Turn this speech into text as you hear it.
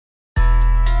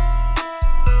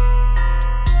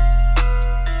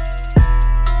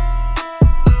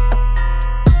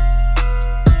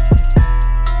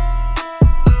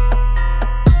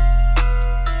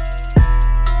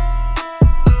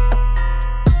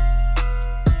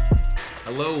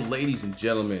Hello, ladies and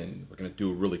gentlemen. We're going to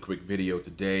do a really quick video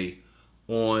today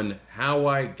on how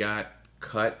I got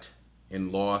cut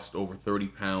and lost over 30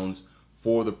 pounds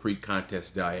for the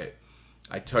pre-contest diet.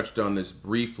 I touched on this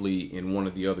briefly in one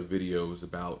of the other videos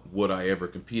about would I ever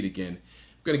compete again.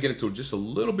 I'm going to get into just a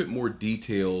little bit more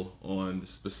detail on the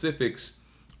specifics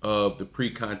of the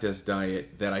pre-contest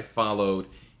diet that I followed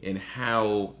and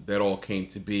how that all came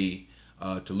to be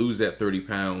to lose that 30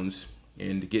 pounds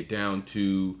and to get down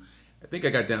to, I think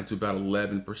I got down to about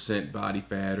 11% body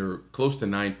fat or close to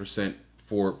 9%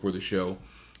 for the show.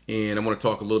 And I want to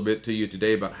talk a little bit to you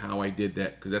today about how I did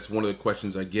that, because that's one of the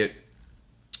questions I get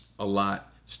a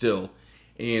lot still.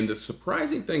 And the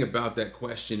surprising thing about that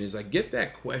question is I get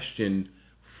that question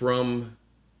from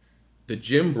the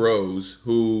gym bros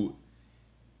who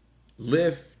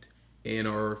lift and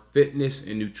are fitness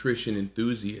and nutrition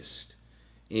enthusiasts.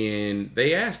 And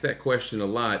they ask that question a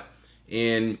lot.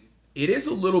 And it is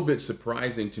a little bit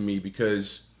surprising to me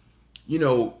because, you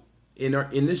know,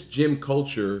 in this gym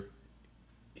culture,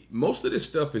 most of this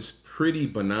stuff is pretty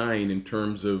benign in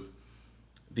terms of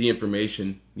the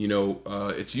information. You know,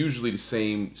 it's usually the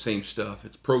same stuff.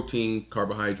 It's protein,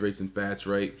 carbohydrates, and fats,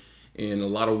 right? And a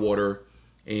lot of water,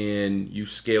 and you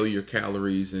scale your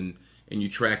calories and you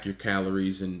track your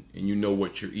calories and you know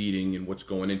what you're eating and what's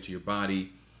going into your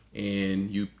body.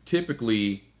 And you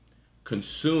typically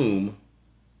consume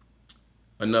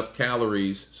enough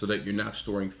calories so that you're not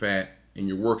storing fat, and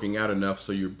you're working out enough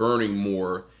so you're burning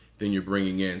more than you're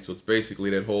bringing in. So it's basically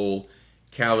that whole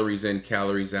calories in,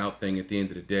 calories out thing at the end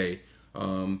of the day.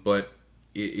 But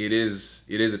it is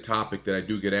a topic that I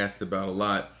do get asked about a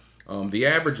lot. The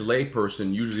average lay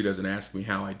person usually doesn't ask me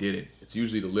how I did it. It's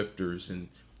usually the lifters and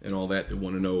all that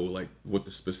want to know like what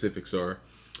the specifics are.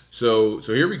 So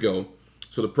here we go.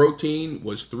 So the protein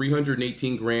was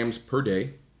 318 grams per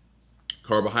day.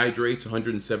 Carbohydrates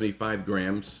 175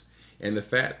 grams, and the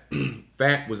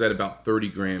fat was at about 30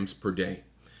 grams per day.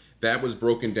 That was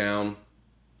broken down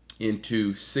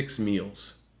into 6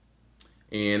 meals,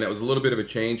 and that was a little bit of a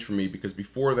change for me because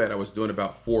before that I was doing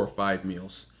about 4 or 5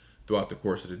 meals throughout the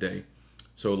course of the day.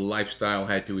 So the lifestyle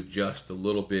had to adjust a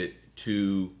little bit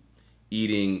to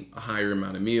eating a higher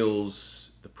amount of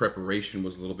meals. The preparation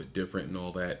was a little bit different and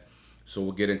all that, so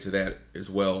we'll get into that as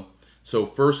well. So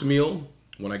first meal,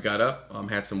 when I got up,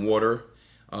 had some water,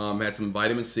 had some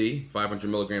vitamin C, 500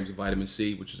 milligrams of vitamin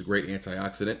C, which is a great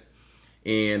antioxidant.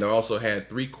 And I also had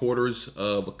 3/4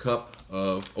 of a cup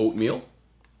of oatmeal.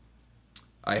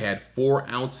 I had 4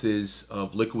 ounces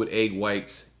of liquid egg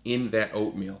whites in that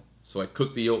oatmeal. So I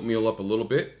cooked the oatmeal up a little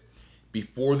bit.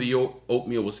 Before the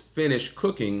oatmeal was finished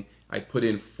cooking, I put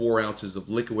in 4 ounces of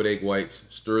liquid egg whites,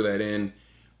 stir that in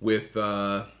with,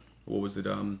 a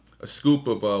scoop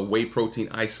of whey protein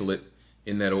isolate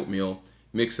in that oatmeal,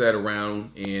 mix that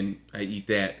around, and I eat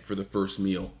that for the first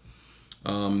meal.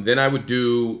 Then I would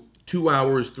do 2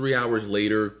 hours, 3 hours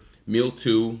later, meal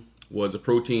 2 was a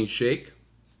protein shake,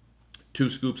 2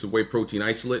 scoops of whey protein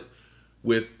isolate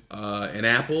with an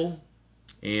apple,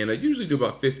 and I usually do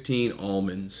about 15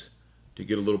 almonds to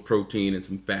get a little protein and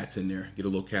some fats in there, get a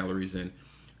little calories in.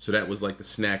 So that was like the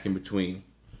snack in between.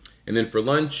 And then for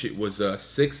lunch, it was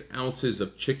 6 ounces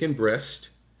of chicken breast,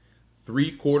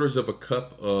 3/4 of a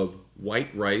cup of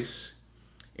white rice,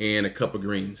 and a cup of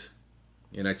greens.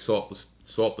 And I'd salt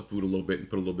the food a little bit and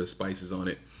put a little bit of spices on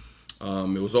it.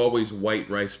 It was always white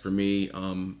rice for me.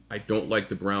 I don't like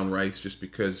the brown rice just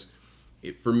because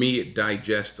for me it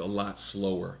digests a lot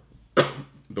slower.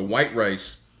 The white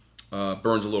rice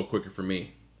burns a little quicker for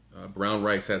me. Brown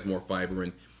rice has more fiber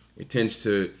and it tends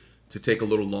to take a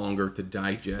little longer to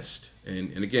digest.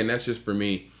 And again, that's just for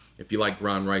me. If you like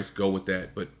brown rice, go with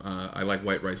that. But I like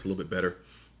white rice a little bit better.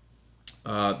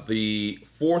 The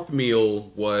fourth meal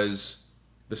was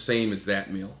the same as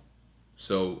that meal.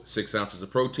 So 6 ounces of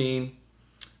protein,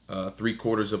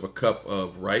 3/4 of a cup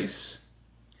of rice,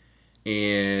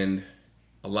 and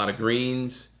a lot of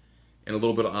greens, and a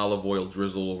little bit of olive oil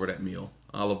drizzled over that meal.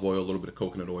 Olive oil, a little bit of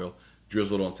coconut oil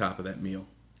drizzled on top of that meal.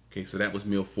 Okay, so that was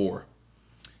meal 4.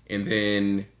 And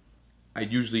then I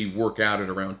usually work out at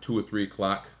around 2 or 3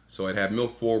 o'clock. So I'd have meal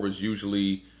 4 was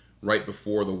usually right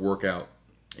before the workout.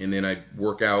 And then I'd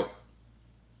work out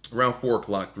around 4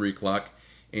 o'clock, 3 o'clock.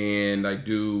 And I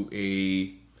do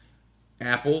a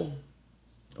apple,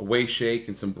 a whey shake,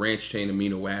 and some branched chain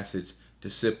amino acids to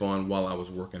sip on while I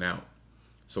was working out.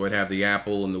 So I'd have the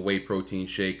apple and the whey protein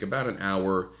shake about an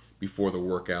hour before the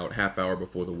workout, half hour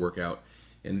before the workout.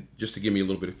 And just to give me a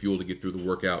little bit of fuel to get through the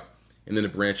workout. And then the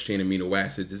branched chain amino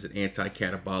acids is an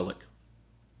anti-catabolic.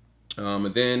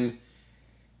 And then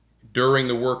during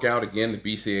the workout, again, the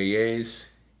BCAAs.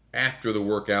 After the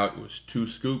workout, it was 2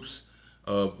 scoops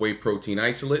of whey protein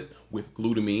isolate with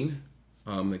glutamine.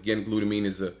 Again, glutamine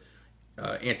is a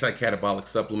anti-catabolic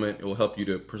supplement. It will help you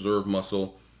to preserve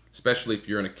muscle, especially if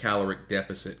you're in a caloric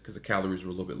deficit, because the calories were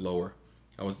a little bit lower.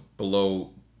 I was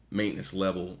below maintenance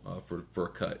level for a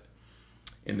cut.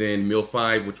 And then meal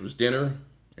 5, which was dinner,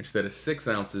 instead of 6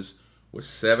 ounces, was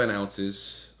 7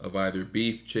 ounces of either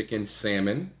beef, chicken,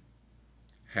 salmon,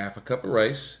 half a cup of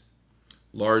rice,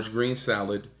 large green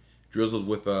salad, drizzled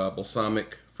with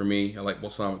balsamic. For me, I like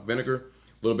balsamic vinegar,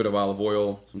 a little bit of olive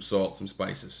oil, some salt, some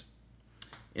spices.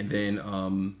 And then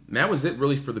that was it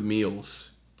really for the meals.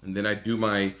 And then I do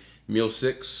my meal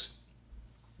 6.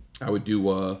 I would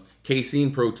do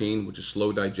casein protein, which is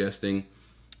slow digesting.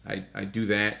 I do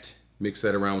that, mix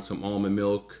that around with some almond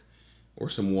milk or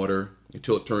some water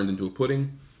until it turned into a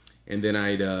pudding. And then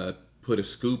I'd put a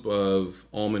scoop of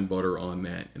almond butter on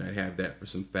that, and I'd have that for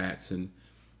some fats and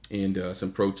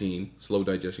some protein, slow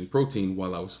digesting protein,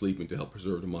 while I was sleeping to help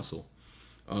preserve the muscle.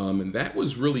 And that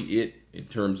was really it in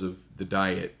terms of the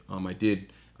diet. I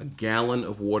did a gallon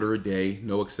of water a day,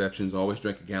 no exceptions. Always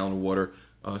drank a gallon of water,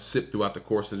 sip throughout the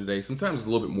course of the day, sometimes a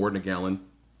little bit more than a gallon.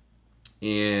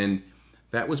 And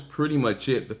that was pretty much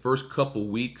it. The first couple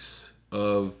weeks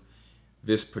of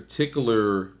this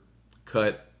particular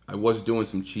cut, I was doing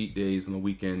some cheat days on the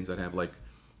weekends. I'd have like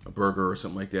a burger or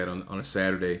something like that on a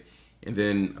Saturday. And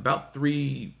then about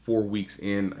 3-4 weeks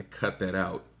in, I cut that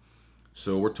out.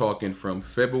 So we're talking from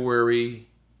February,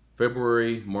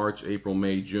 March, April,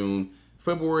 May, June.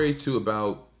 February to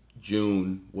about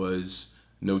June was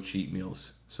no cheat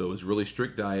meals. So it was really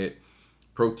strict diet,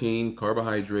 protein,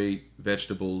 carbohydrate,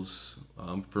 vegetables.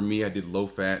 For me, I did low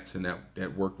fats, and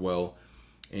that worked well.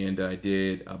 And I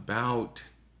did about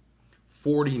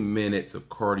 40 minutes of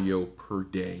cardio per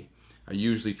day. I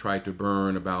usually tried to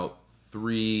burn about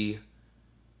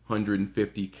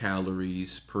 350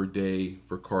 calories per day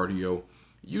for cardio.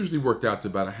 It usually worked out to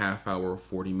about a half hour or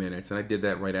 40 minutes. And I did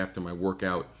that right after my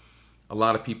workout. A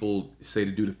lot of people say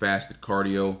to do the fasted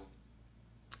cardio.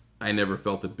 I never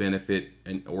felt a benefit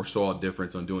or saw a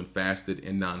difference on doing fasted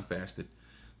and non-fasted.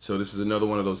 So this is another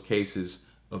one of those cases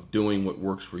of doing what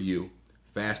works for you.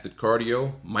 Fasted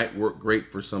cardio might work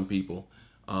great for some people.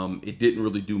 It didn't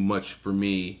really do much for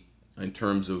me in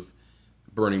terms of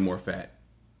burning more fat.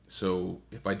 So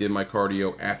if I did my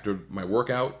cardio after my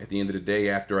workout, at the end of the day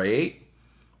after I ate,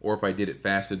 or if I did it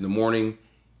fasted in the morning,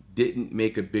 didn't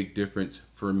make a big difference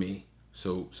for me.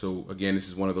 So again, this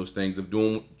is one of those things of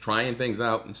trying things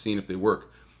out and seeing if they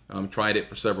work. Tried it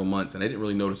for several months and I didn't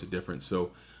really notice a difference.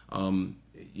 So,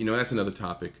 that's another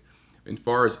topic. As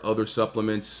far as other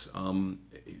supplements,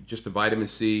 just the vitamin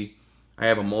C, I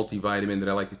have a multivitamin that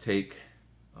I like to take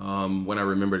when I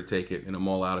remember to take it, and I'm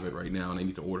all out of it right now, and I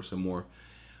need to order some more.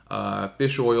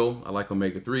 Fish oil, I like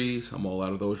omega-3s. I'm all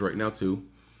out of those right now too.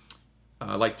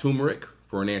 I like turmeric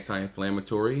for an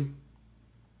anti-inflammatory.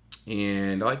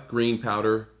 And I like green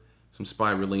powder, some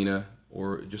spirulina,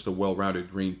 or just a well-rounded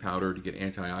green powder to get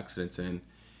antioxidants in.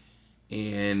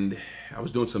 And I was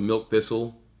doing some milk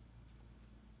thistle.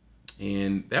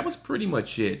 And that was pretty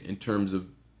much it in terms of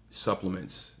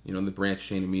supplements. The branched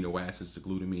chain amino acids, the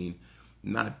glutamine.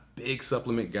 Not a big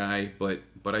supplement guy, but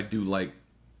I do like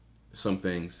some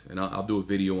things. And I'll do a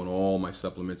video on all my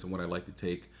supplements and what I like to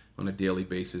take on a daily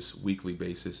basis, weekly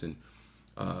basis, and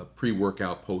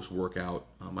pre-workout, post-workout.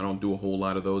 I don't do a whole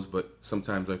lot of those, but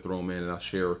sometimes I throw them in and I'll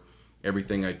share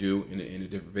everything I do in a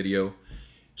different video.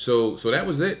 So that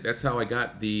was it. That's how I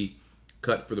got the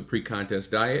cut for the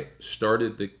pre-contest diet.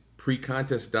 Started the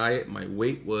pre-contest diet. My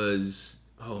weight was,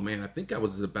 I think I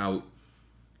was about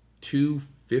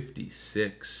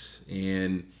 256,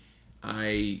 and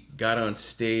I got on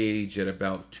stage at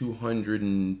about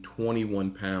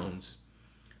 221 pounds.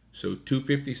 So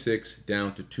 256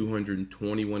 down to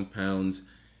 221 pounds.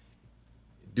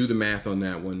 Do the math on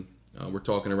that one. We're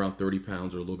talking around 30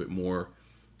 pounds or a little bit more,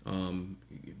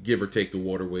 give or take the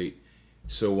water weight.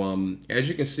 So as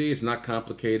you can see, it's not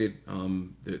complicated.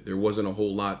 There wasn't a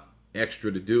whole lot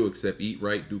extra to do except eat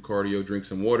right, do cardio, drink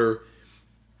some water.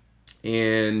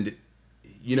 And,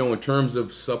 in terms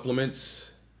of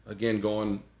supplements, again,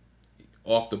 going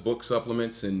off the book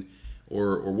supplements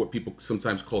or what people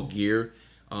sometimes call gear,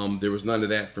 there was none of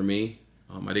that for me.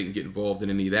 I didn't get involved in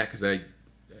any of that because I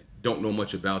don't know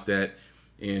much about that.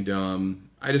 And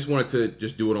I just wanted to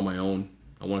just do it on my own.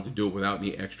 I wanted to do it without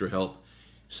any extra help.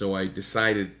 So I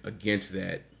decided against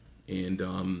that. And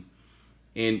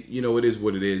it is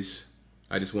what it is.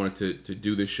 I just wanted to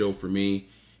do this show for me,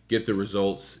 get the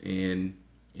results, and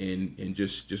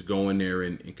just go in there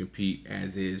and compete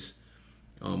as is.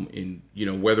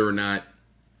 Whether or not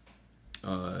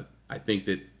I think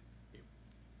that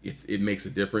it makes a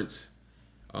difference.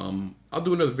 I'll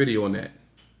do another video on that.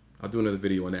 I'll do another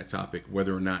video on that topic,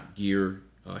 whether or not gear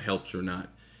helps or not.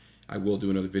 I will do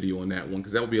another video on that one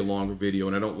because that will be a longer video,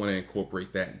 and I don't want to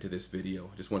incorporate that into this video.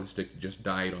 I just want to stick to just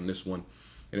diet on this one.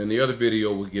 And in the other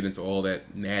video, we'll get into all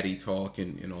that natty talk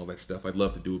and all that stuff. I'd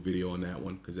love to do a video on that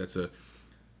one because that's a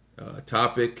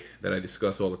topic that I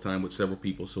discuss all the time with several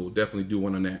people, so we'll definitely do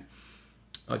one on that.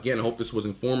 Again, I hope this was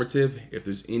informative. If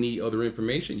there's any other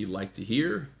information you'd like to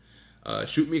hear,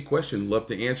 shoot me a question. Love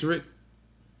to answer it.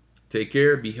 Take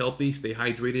care, be healthy, stay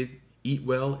hydrated, eat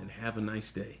well, and have a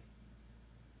nice day.